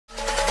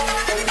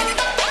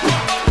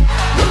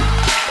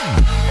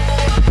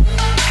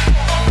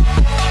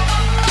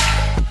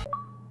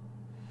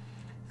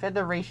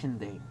Federation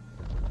Day.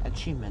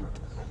 Achievement.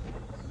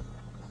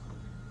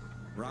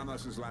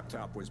 Ramos's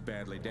laptop was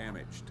badly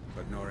damaged,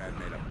 but NORAD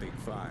made a big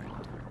find.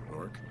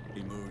 Rorke,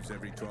 he moves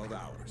every 12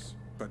 hours.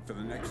 But for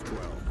the next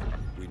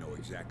 12, we know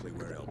exactly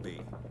where he'll be.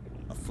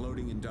 A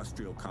floating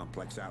industrial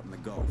complex out in the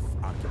Gulf,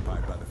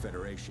 occupied by the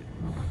Federation.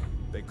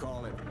 They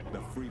call it the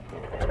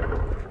Freeport.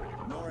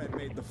 NORAD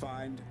made the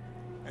find,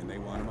 and they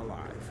want him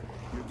alive.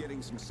 You're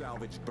getting some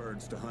salvaged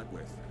birds to hunt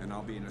with, and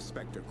I'll be an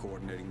inspector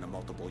coordinating the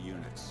multiple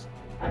units.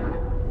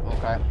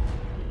 Okay.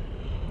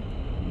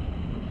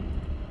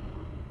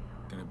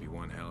 Gonna be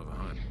one hell of a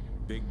hunt.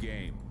 Big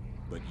game,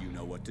 but you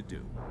know what to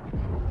do.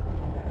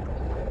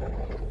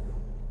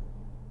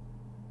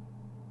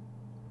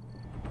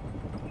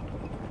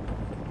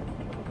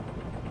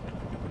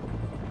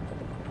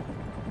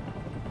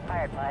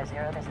 Fired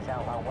 5-0, this is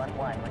Outlaw 1-1.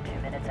 We're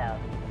 2 minutes out.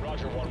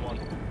 Roger, 1-1.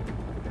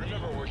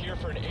 Remember, we're here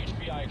for an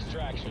HPI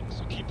extraction,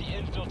 so keep the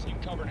infill team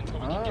covered until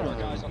we can get our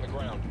guys on the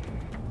ground.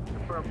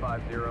 Confirm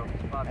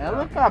 5-0.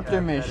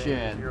 Helicopter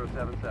mission.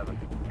 077.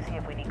 See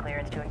if we need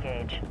clearance to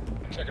engage.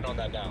 Checking on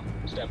that now.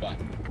 Stand by.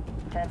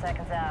 10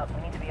 seconds out.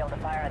 We need to be able to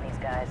fire on these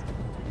guys.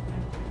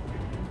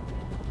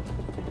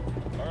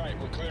 Alright,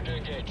 we're cleared to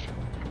engage.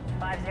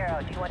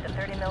 5-0, do you want the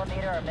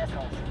 30mm or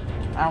missiles?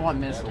 I want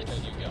missiles.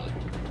 Everything you got.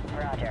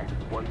 Roger.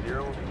 1-0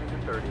 will begin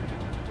to 30.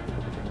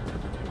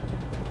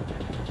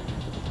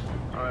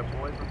 Alright,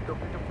 boys, let's go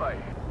pick a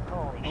fight.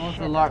 Holy What's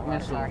shit, the lock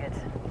that's a lot of missile? targets.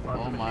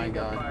 Oh my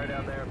god. Fire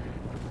down there.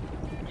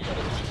 We got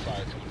a heavy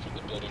fire coming from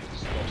the building with the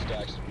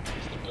smokestacks.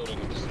 It's the building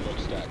with the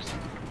smokestacks.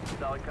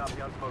 Solid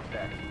copy on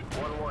smokestack.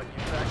 1-1,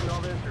 you tracking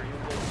all this or you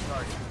engaging the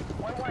target?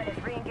 1-1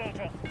 is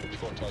re-engaging.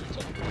 Four targets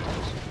on the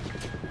bridges.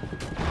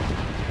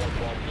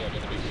 1-1, we have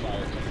enemy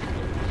fire coming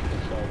from the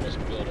far west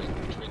building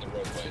between the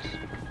roadways.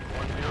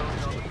 1-0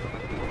 is on the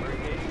building. We're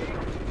engaging.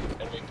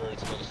 Enemy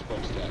birds near the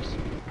smokestacks.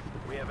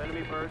 We have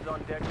enemy birds on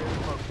deck near the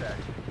smokestack.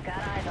 Got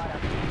eyes on them.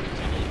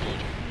 Continue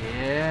engaging.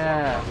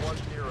 Yeah.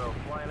 1-0,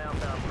 flying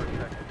outbound for a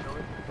second. Show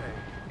me some things.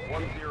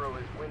 1-0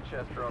 is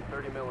Winchester on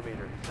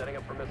 30mm, setting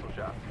up for missile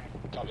shots.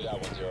 Copy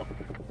that, 1-0.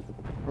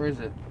 Where is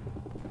it?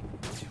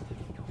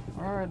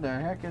 Where the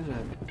heck is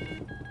it?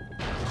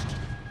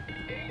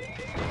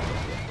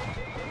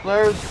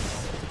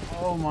 Flares!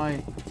 Oh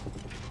my.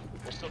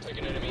 We're still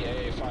taking enemy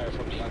AA fire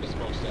from behind the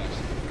smokestacks.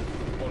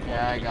 1-1,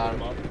 Yeah, I you got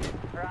can him. clear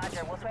 'em up.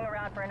 Roger, we'll swing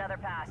around for another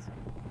pass.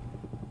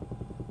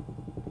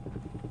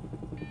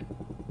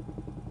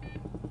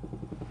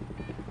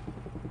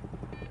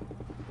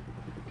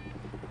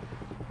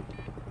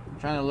 I'm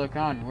trying to look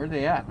on. Where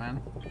they at,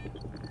 man?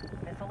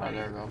 Missile Oh,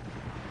 there we go.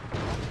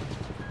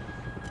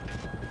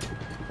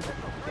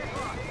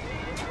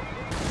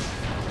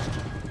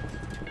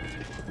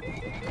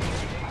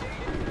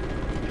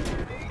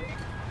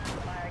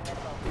 Firing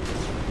missile.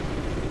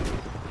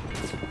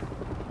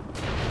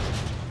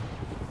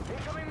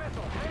 Incoming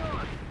missile, hang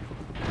on!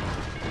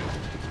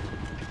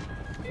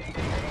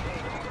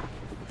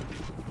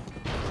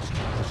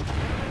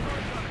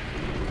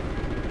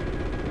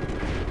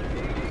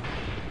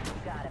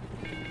 Got him.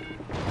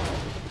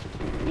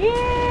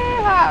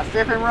 Yeah!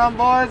 Strip and run,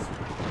 boys!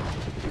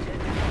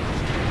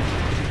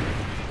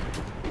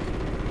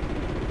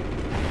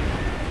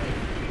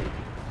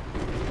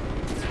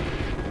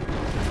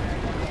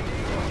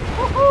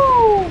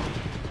 Woohoo!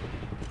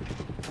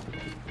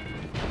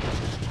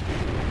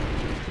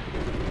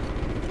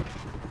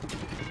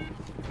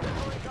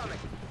 Missile incoming!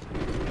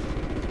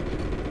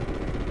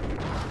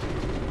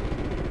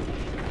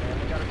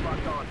 And we got it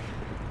locked on.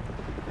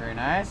 Very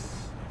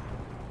nice.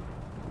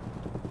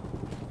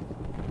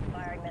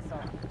 Firing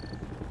missile.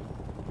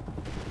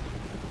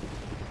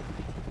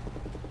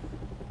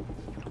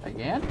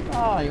 Again?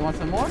 Oh, you want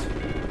some more?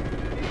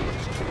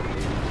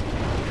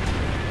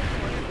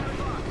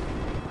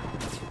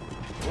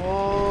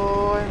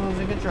 Oh, I'm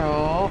losing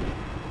control.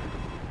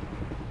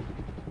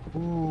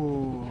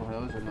 Ooh,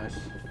 that was a nice.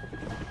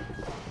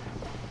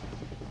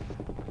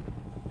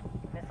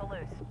 Missile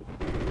loose.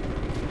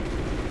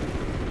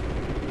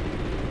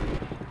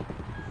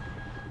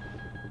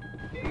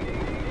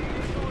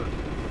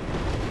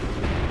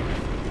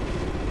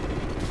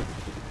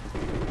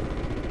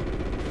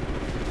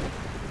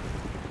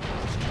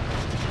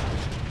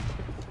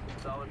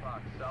 Solid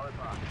box, solid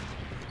box.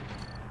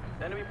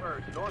 Enemy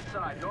birds, north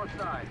side, north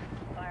side.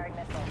 Firing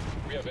missile.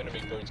 We have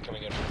enemy birds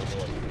coming in from the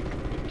north.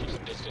 Keep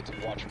some distance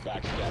and watch your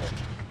back scatter.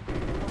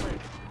 Missile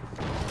loose.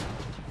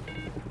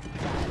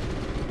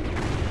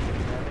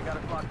 And they got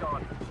it locked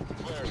on.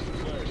 Flares,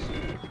 flares.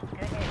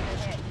 Good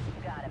hit.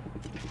 Got him.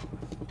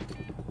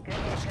 Good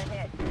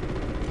hit.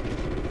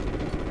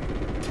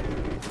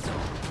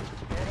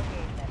 Good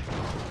engagement.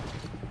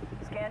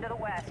 Scan to the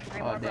west.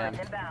 Three more damn.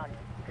 birds inbound.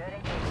 Good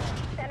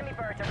engagement. Enemy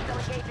birds are still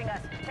engaging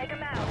us. Take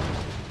them out.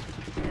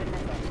 Good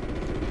missile.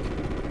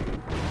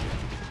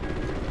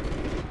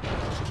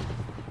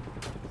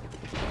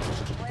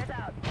 Flares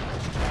out.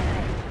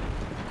 Nice.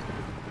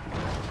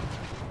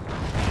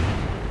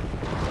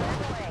 Flares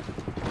away.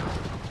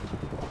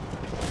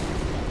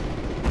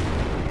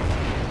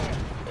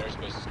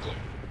 Airspace is clear.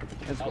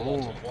 Let's Outlaw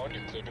go. 2-1,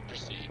 you're cleared to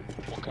proceed.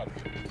 We'll cover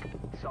you.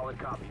 Solid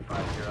copy,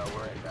 5-0,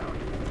 we're inbound.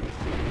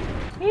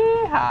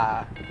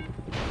 Yeehaw. We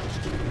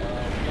got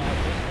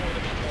one more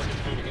enemy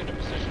targets moving into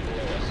position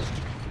below us.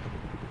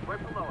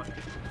 Right below us.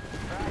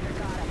 Roger,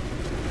 got him.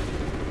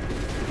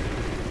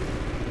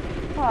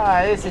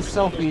 Ah, this is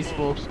so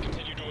peaceful.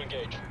 Continue to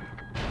engage.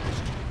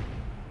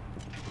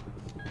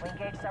 We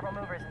engaged several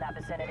movers in that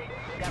vicinity.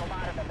 We got a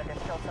lot of them, but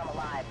there's still some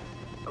alive.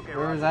 Okay,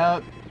 Where's Roger.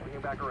 out?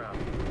 Swinging back around.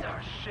 Oh,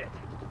 shit.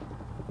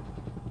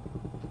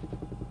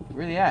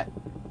 Where they at?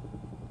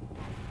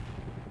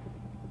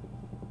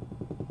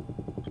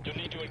 You'll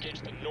need to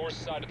engage the north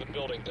side of the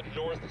building, the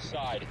north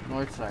side.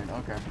 North side,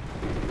 okay.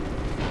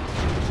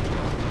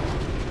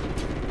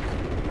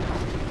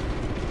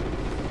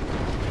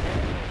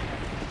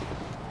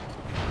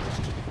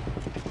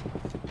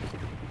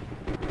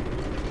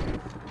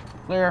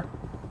 Clear.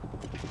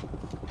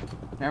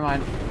 Never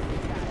mind.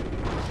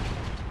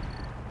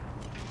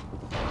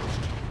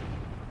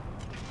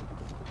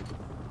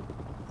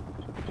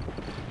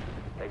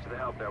 Thanks for the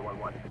help there,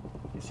 1-1.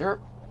 Yes, sir.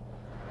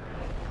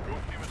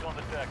 Ghost team is on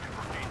the deck.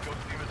 Repeat, ghost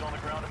team is on the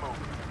ground and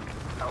moving.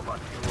 Outlook,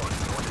 2-1,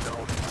 going into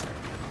holding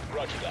pattern.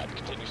 Roger that.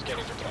 Continue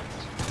scanning for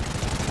targets.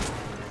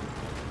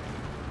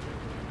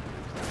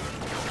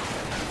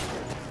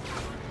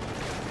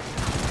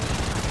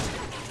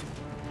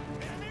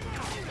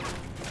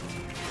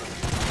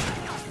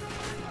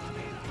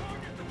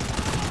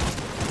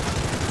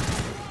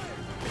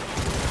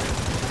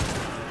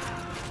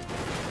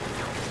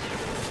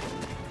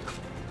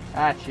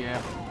 Gotcha.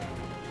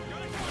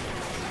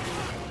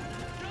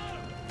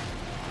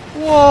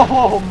 Whoa,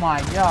 oh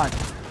my god.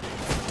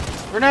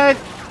 Grenade!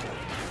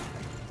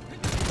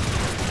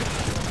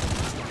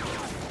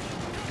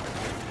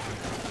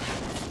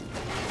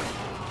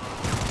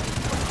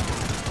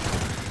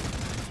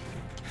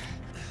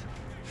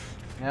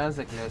 Yeah, that was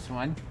a close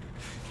one.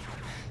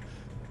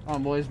 Come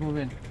on, boys, move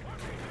in.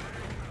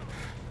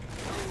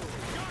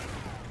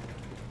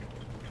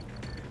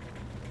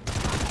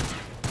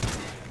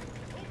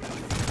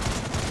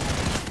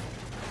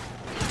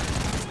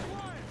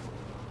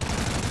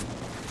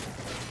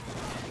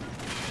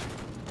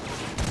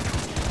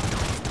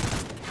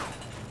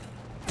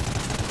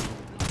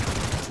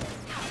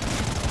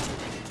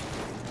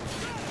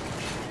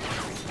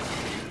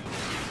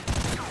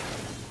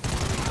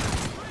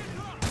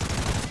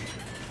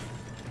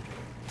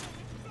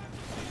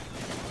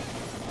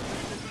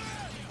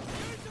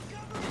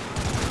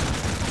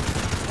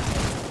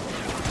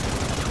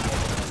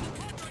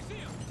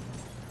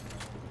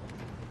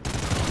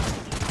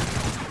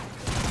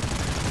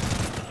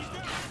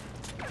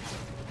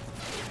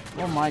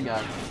 Oh my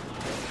god.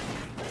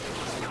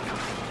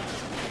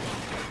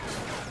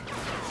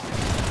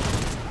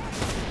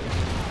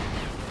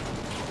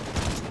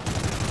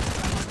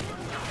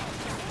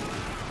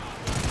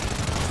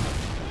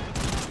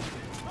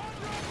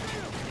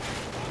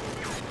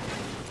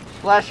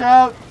 Flash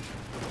out!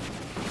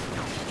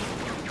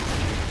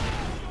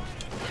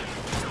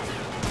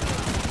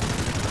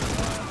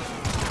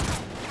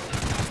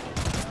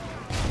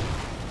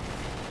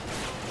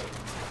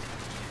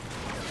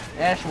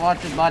 Ash,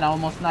 watch it, bud. I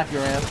almost knocked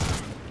your ass.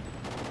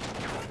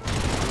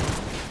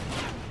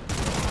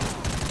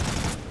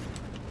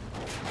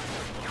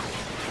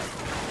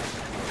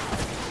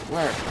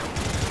 Where?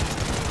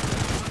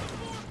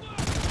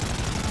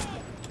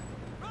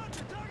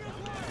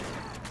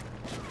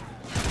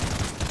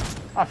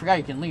 Oh, I forgot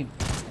you can lean.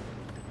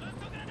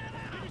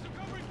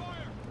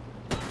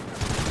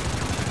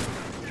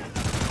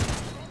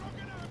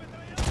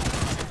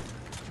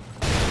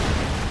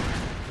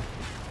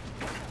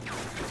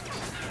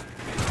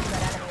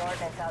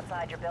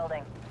 Outside your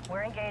building.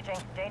 We're engaging.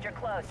 Danger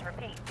close.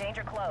 Repeat.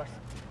 Danger close.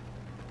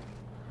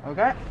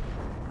 Okay.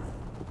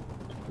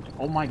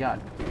 Oh my god.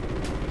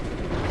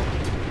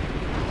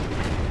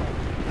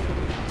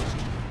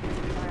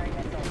 Firing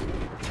missile.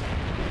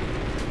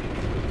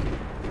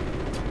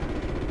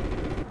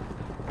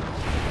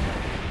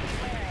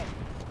 Clearing.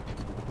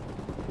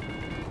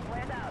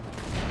 Flares out.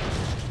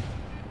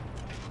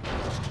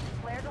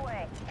 Flares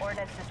away.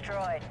 Ordnance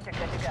destroyed. You're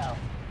good to go.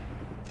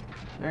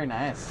 Very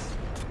nice.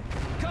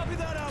 Copy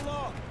that,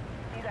 outlaw!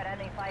 You got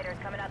enemy fighters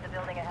coming out the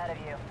building ahead of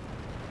you.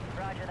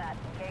 Roger that.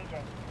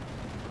 Engaging.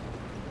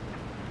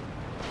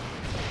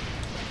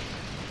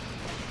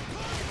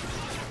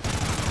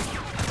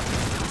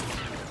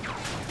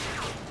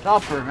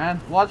 Chopper,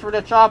 man. Watch for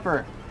the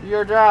chopper. Do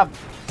your job.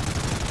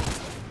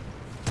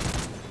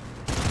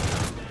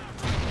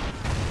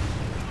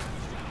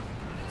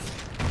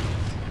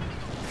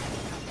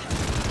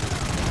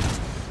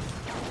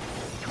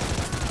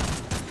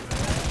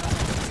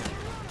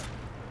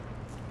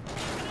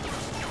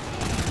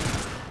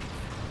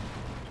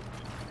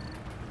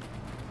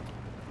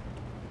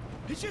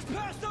 He's just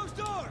past those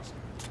doors!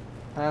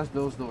 Past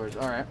those doors.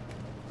 Alright.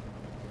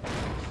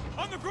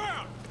 On the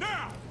ground!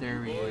 Now!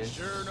 There he Boys is.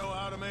 sure know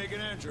how to make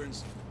an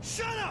entrance.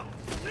 Shut up!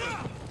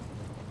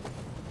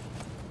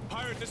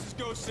 Pirate, this is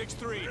Ghost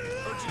 6-3.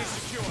 Urgent is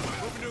secure.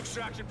 Moving to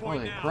extraction point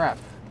Holy now. crap.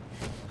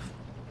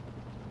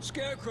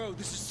 Scarecrow,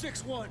 this is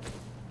 6-1.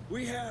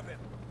 We have him.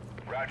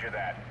 Roger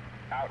that.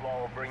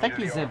 Outlaw will bring I think you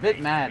to he's the a bit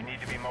RV. mad. We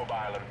need to be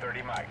mobile in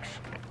 30 mics.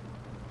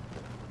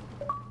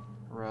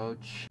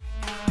 Roach.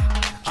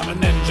 I'm a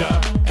ninja,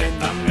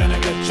 and I'm gonna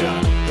get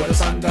ya where the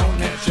sun don't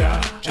hit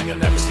ya, and you'll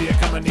never see it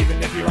coming.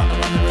 Even if you're on the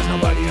run, there is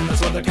nobody in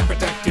this world that can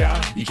protect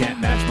ya. You can't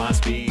match my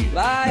speed.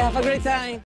 Bye, have a great time.